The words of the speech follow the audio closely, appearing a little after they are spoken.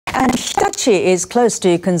And Hitachi is close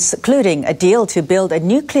to concluding a deal to build a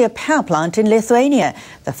nuclear power plant in Lithuania.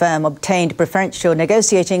 The firm obtained preferential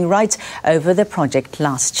negotiating rights over the project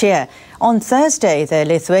last year. On Thursday, the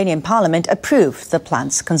Lithuanian parliament approved the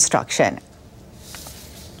plant's construction.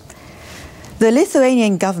 The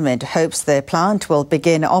Lithuanian government hopes the plant will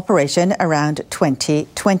begin operation around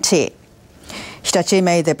 2020. Hitachi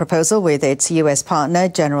made the proposal with its U.S. partner,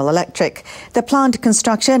 General Electric. The plant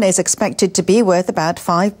construction is expected to be worth about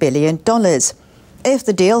 $5 billion. If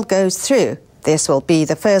the deal goes through, this will be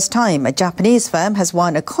the first time a Japanese firm has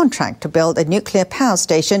won a contract to build a nuclear power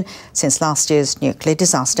station since last year's nuclear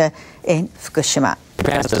disaster in Fukushima.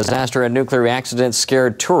 Japan's disaster and nuclear accidents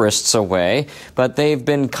scared tourists away, but they've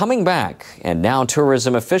been coming back. And now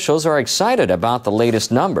tourism officials are excited about the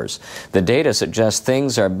latest numbers. The data suggests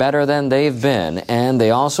things are better than they've been, and they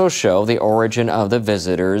also show the origin of the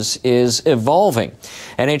visitors is evolving.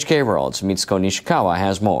 NHK World's Mitsuko Nishikawa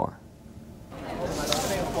has more.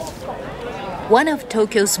 One of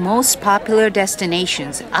Tokyo's most popular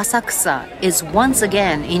destinations, Asakusa, is once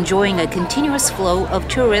again enjoying a continuous flow of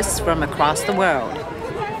tourists from across the world.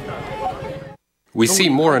 We see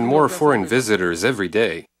more and more foreign visitors every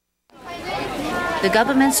day. The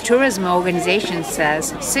government's tourism organization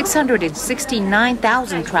says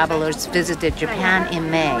 669,000 travelers visited Japan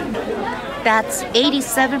in May. That's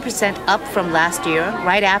 87% up from last year,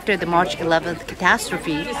 right after the March 11th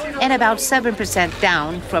catastrophe, and about 7%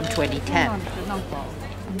 down from 2010.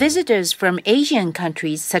 Visitors from Asian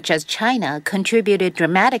countries such as China contributed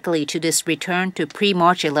dramatically to this return to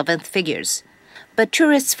pre-March 11th figures. But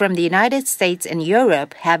tourists from the United States and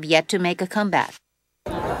Europe have yet to make a comeback.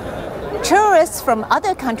 Tourists from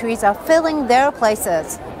other countries are filling their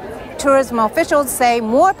places. Tourism officials say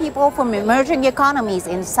more people from emerging economies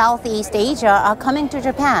in Southeast Asia are coming to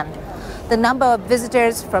Japan. The number of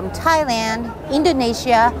visitors from Thailand,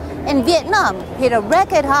 Indonesia, and Vietnam hit a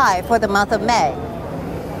record high for the month of May.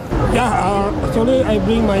 Yeah, actually I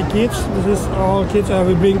bring my kids. This is all kids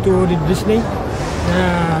we bring to the Disney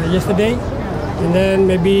yesterday. And then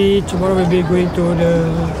maybe tomorrow we'll be going to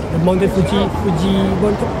the Mountain Fuji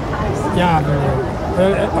mountain. Yeah,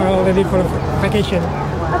 we're ready for vacation.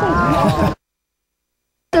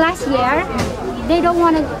 Last year, they don't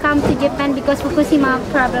want to come to Japan because Fukushima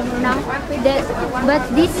problem, you know. But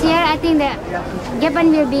this year, I think that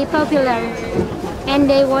Japan will be popular, and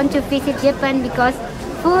they want to visit Japan because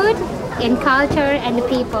food and culture and the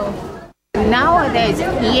people. Nowadays,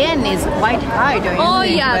 yen is quite high, don't you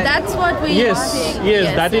think? Yeah, that's what we yes,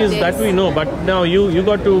 that we know. But now you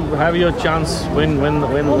got to have your chance when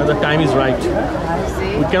the time is right.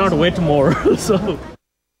 We cannot wait more. So.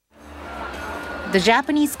 The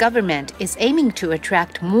Japanese government is aiming to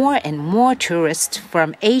attract more and more tourists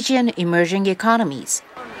from Asian emerging economies.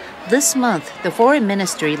 This month, the Foreign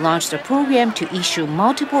Ministry launched a program to issue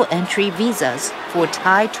multiple entry visas for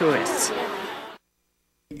Thai tourists.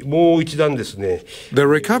 The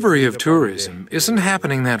recovery of tourism isn't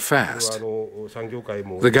happening that fast.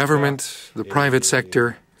 The government, the private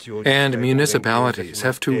sector, and municipalities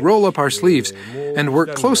have to roll up our sleeves and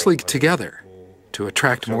work closely together to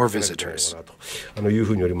attract more visitors.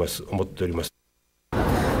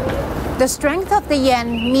 The strength of the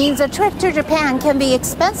yen means a trip to Japan can be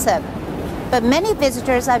expensive. But many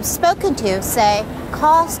visitors I've spoken to say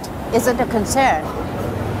cost isn't a concern.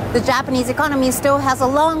 The Japanese economy still has a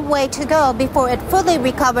long way to go before it fully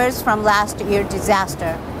recovers from last year's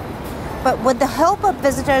disaster. But with the help of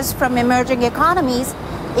visitors from emerging economies,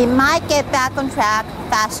 it might get back on track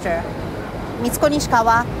faster. Mitsuko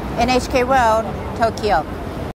Nishikawa, NHK World, Tokyo.